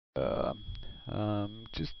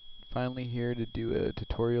Just finally here to do a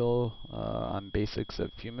tutorial on basics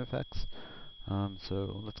of Fumefx.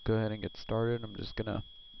 So let's go ahead and get started. I'm just gonna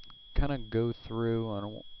kind of go through. I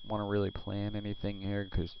don't want to really plan anything here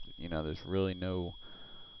because there's really no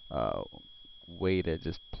uh, way to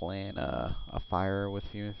just plan a fire with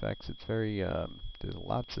Fumefx. It's very there's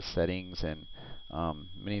lots of settings and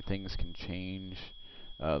many things can change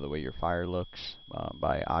the way your fire looks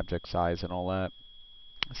by object size and all that.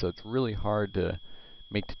 So it's really hard to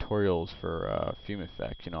make tutorials for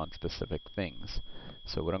Fumefx, on specific things.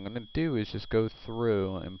 So what I'm going to do is just go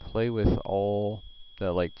through and play with all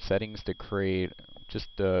the settings to create just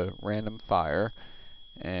a random fire,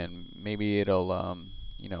 and maybe it'll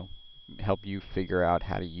help you figure out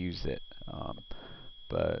how to use it.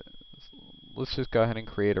 But let's just go ahead and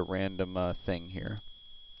create a random thing here.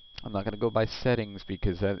 I'm not going to go by settings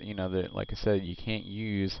because like I said, you can't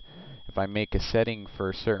use, if I make a setting for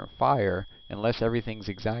a certain fire, unless everything's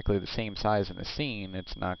exactly the same size in the scene,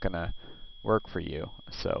 it's not going to work for you.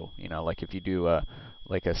 So, like if you do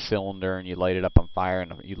like a cylinder and you light it up on fire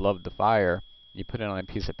and you love the fire, you put it on a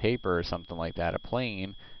piece of paper or something like that, a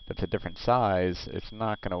plane that's a different size, it's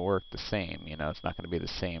not going to work the same. It's not going to be the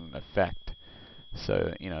same effect.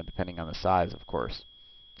 So, depending on the size, of course.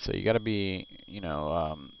 So you got to be, you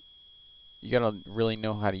gotta really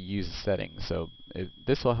know how to use the settings. So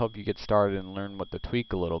this will help you get started and learn what to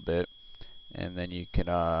tweak a little bit, and then you can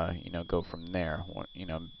go from there.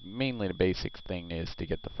 Mainly the basic thing is to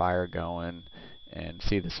get the fire going and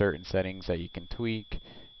see the certain settings that you can tweak,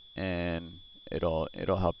 and it'll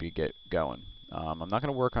help you get going. I'm not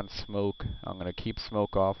going to work on smoke. I'm going to keep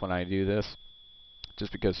smoke off when I do this,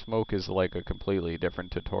 just because smoke is like a completely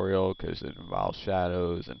different tutorial because it involves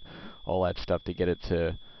shadows and all that stuff to get it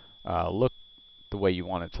to look the way you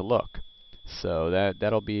want it to look. So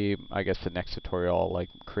that'll be, I guess, the next tutorial. I'll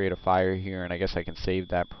create a fire here, and I guess I can save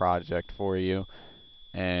that project for you,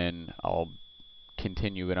 and I'll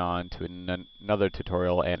continue it on to another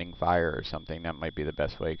tutorial adding fire or something. That might be the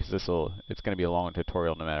best way, because it's going to be a long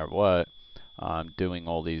tutorial no matter what, doing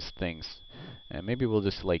all these things. And maybe we'll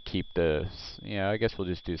just keep I guess we'll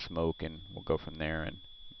just do smoke and we'll go from there, and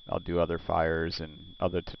I'll do other fires and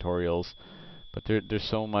other tutorials. But there's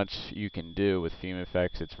so much you can do with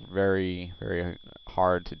Fumefx. It's very, very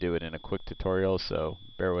hard to do it in a quick tutorial, so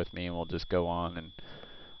bear with me and we'll just go on and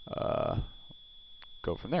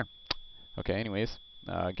go from there. Okay, anyways,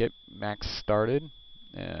 get Max started,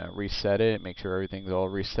 reset it, make sure everything's all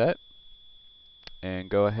reset, and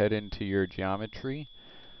go ahead into your geometry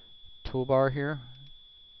toolbar here,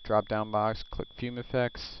 drop down box, click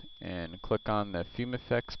Fumefx, and click on the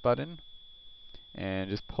Fumefx button, and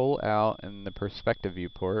just pull out in the perspective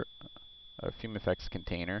viewport a Fumefx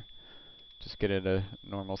container. Just get it a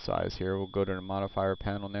normal size here. We'll go to the modifier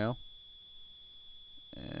panel now,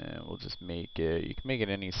 and we'll just make it, you can make it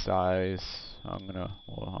any size. I'm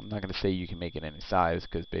not gonna say you can make it any size,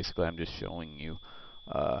 because basically I'm just showing you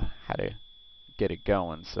how to get it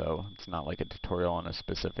going, so it's not like a tutorial on a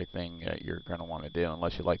specific thing that you're gonna want to do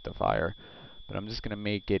unless you like the fire. But I'm just gonna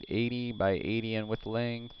make it 80 by 80 in width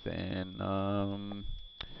length, and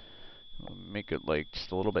make it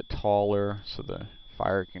just a little bit taller so the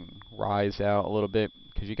fire can rise out a little bit,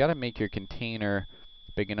 because you got to make your container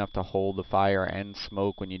big enough to hold the fire and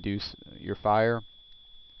smoke when you do your fire,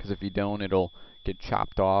 because if you don't, it'll get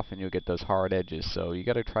chopped off and you'll get those hard edges. So you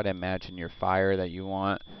got to try to imagine your fire that you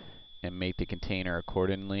want and make the container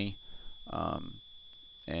accordingly.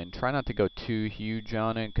 And try not to go too huge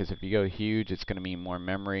on it, because if you go huge, it's going to mean more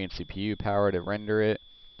memory and CPU power to render it.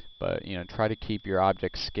 But try to keep your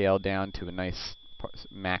object scaled down to a nice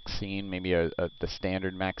max scene, maybe the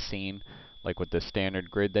standard max scene, like with the standard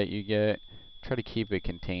grid that you get. Try to keep it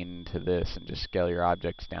contained to this, and just scale your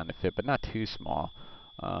objects down to fit, but not too small,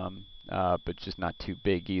 but just not too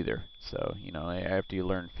big either. So after you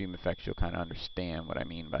learn Fumefx, you'll kind of understand what I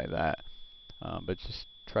mean by that. But just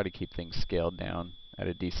try to keep things scaled down at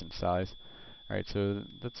a decent size. Alright, so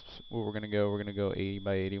that's where we're going to go. We're going to go 80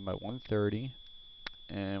 by 80 by 130.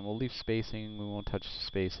 And we'll leave spacing. We won't touch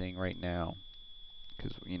spacing right now,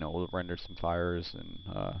 because we'll render some fires and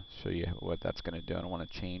show you what that's going to do. I don't want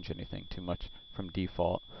to change anything too much from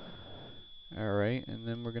default. Alright, and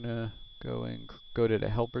then we're going to go to the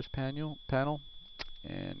helpers panel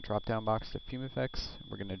and drop down box to Fumefx.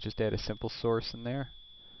 We're going to just add a simple source in there.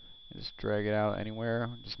 Just drag it out anywhere.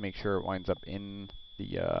 Just make sure it winds up in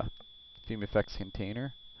the Fumefx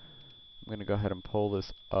container. I'm going to go ahead and pull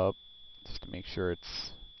this up just to make sure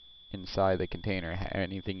it's inside the container.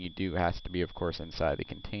 Anything you do has to be, of course, inside the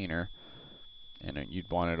container. and you'd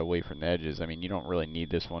want it away from the edges. I mean, you don't really need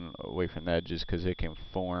this one away from the edges because it can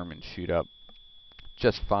form and shoot up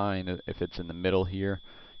just fine if it's in the middle here.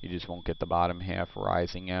 You just won't get the bottom half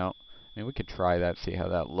rising out. I mean, we could try that, see how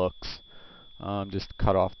that looks. Just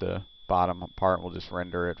cut off the bottom part. We'll just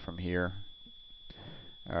render it from here.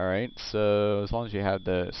 Alright, so as long as you have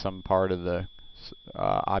some part of the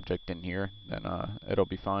object in here, then it'll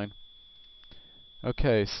be fine.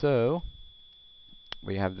 Okay, so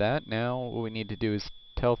we have that. Now what we need to do is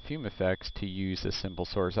tell Fumefx to use a simple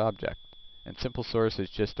source object. And simple source is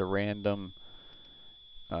just a random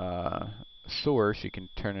source. You can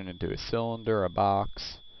turn it into a cylinder, a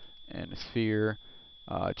box, and a sphere.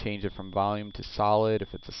 Change it from volume to solid.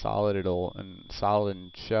 If it's a solid, solid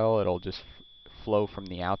and shell, it'll just flow from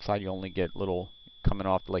the outside. You only get little coming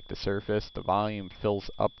off like the surface. The volume fills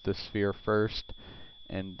up the sphere first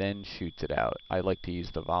and then shoots it out. I like to use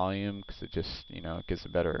the volume because it just, it gives a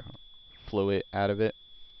better fluid out of it.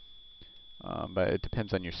 But it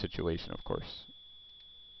depends on your situation, of course.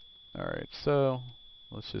 Alright, so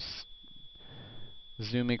let's just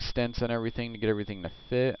zoom extents on everything to get everything to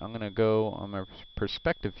fit. I'm going to go on my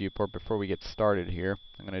perspective viewport before we get started here.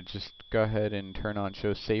 I'm going to just go ahead and turn on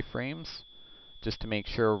show safe frames just to make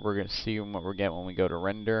sure we're going to see what we're getting when we go to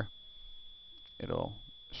render. It'll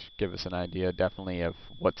give us an idea definitely of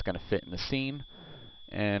what's going to fit in the scene.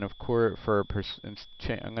 And of course, I'm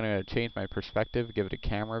going to change my perspective, give it a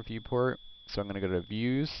camera viewport. So I'm going to go to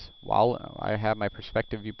views while I have my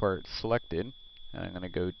perspective viewport selected. And I'm going to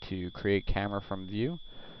go to create camera from view,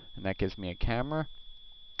 and that gives me a camera.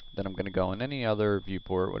 Then I'm going to go in any other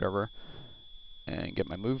viewport, whatever, and get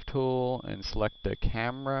my move tool and select the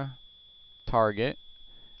camera target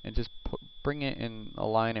and just bring it and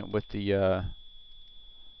align it with the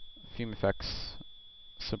Fumefx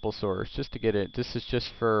simple source just to get it. This is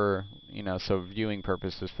just for, so viewing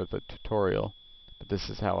purposes for the tutorial, but this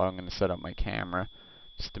is how I'm going to set up my camera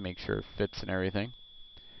just to make sure it fits and everything.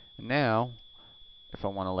 And now if I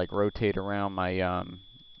want to like rotate around my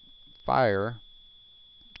fire,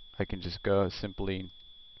 I can just go simply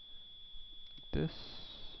this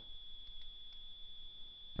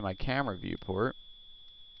in my camera viewport.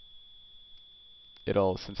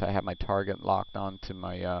 Since I have my target locked onto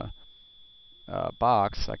my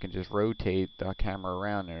box, I can just rotate the camera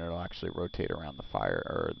around and it'll actually rotate around the fire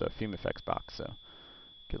or the Fumefx box. So,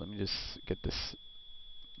 okay, let me just get this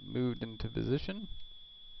moved into position.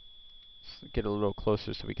 Get a little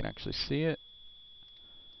closer so we can actually see it.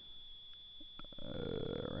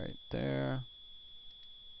 Right there.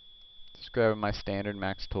 Just grabbing my standard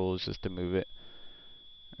max tools just to move it.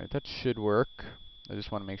 Alright, that should work. I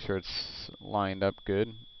just want to make sure it's lined up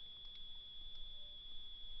good.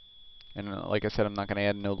 And like I said, I'm not going to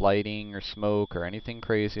add no lighting or smoke or anything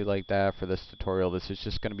crazy like that for this tutorial. This is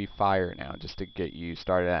just going to be fire now, just to get you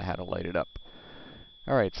started at how to light it up.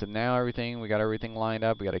 Alright, so now we got everything lined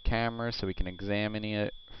up. We got a camera so we can examine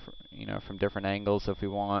it, from different angles if we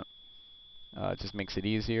want. It just makes it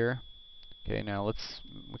easier. Okay, now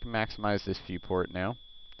we can maximize this viewport now.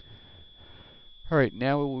 Alright,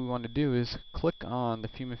 now what we want to do is click on the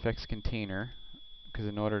Fumefx container, because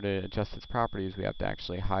in order to adjust its properties we have to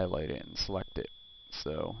actually highlight it and select it.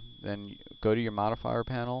 So then go to your modifier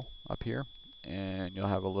panel up here and you'll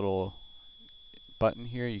have a little button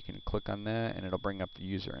here. You can click on that and it'll bring up the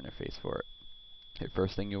user interface for it. The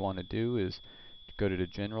first thing you want to do is go to the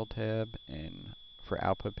general tab and for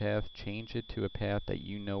output path, change it to a path that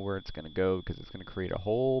you know where it's going to go, because it's going to create a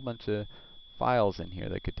whole bunch of files in here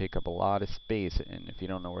that could take up a lot of space, and if you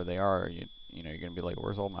don't know where they are, you're going to be like,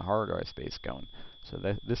 where's all my hard drive space going? So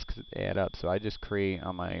this could add up. So I just create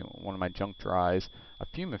on one of my junk drives a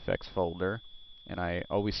Fumefx folder, and I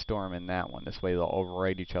always store them in that one. This way they'll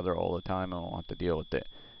overwrite each other all the time and I won't have to deal with it.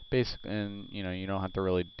 And you don't have to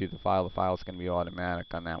really do the file. The file is going to be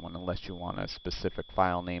automatic on that one unless you want a specific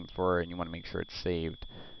file name for it and you want to make sure it's saved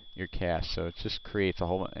your cache. So it just creates a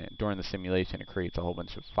whole during the simulation. It creates a whole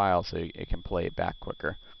bunch of files so it can play it back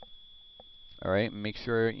quicker. All right, make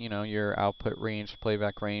sure your output range,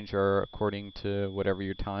 playback range are according to whatever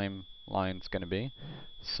your timeline is going to be.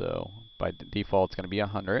 So by default, it's going to be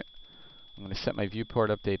 100. I'm going to set my viewport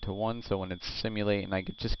update to 1, so when it's simulating, I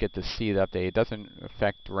just get to see the update. It doesn't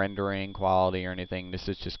affect rendering quality or anything. This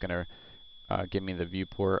is just going to give me the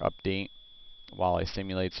viewport update while I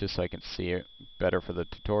simulate, just so I can see it better for the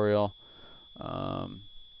tutorial. Alright,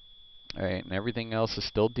 and everything else is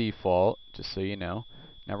still default, just so you know.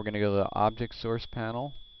 Now we're going to go to the object source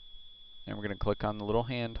panel, and we're going to click on the little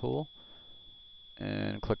hand tool,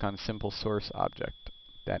 and click on simple source object.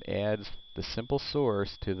 That adds the simple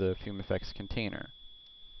source to the Fumefx container.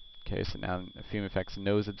 Okay, so now Fumefx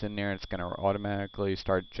knows it's in there, and it's going to automatically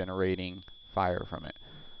start generating fire from it.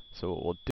 So what we'll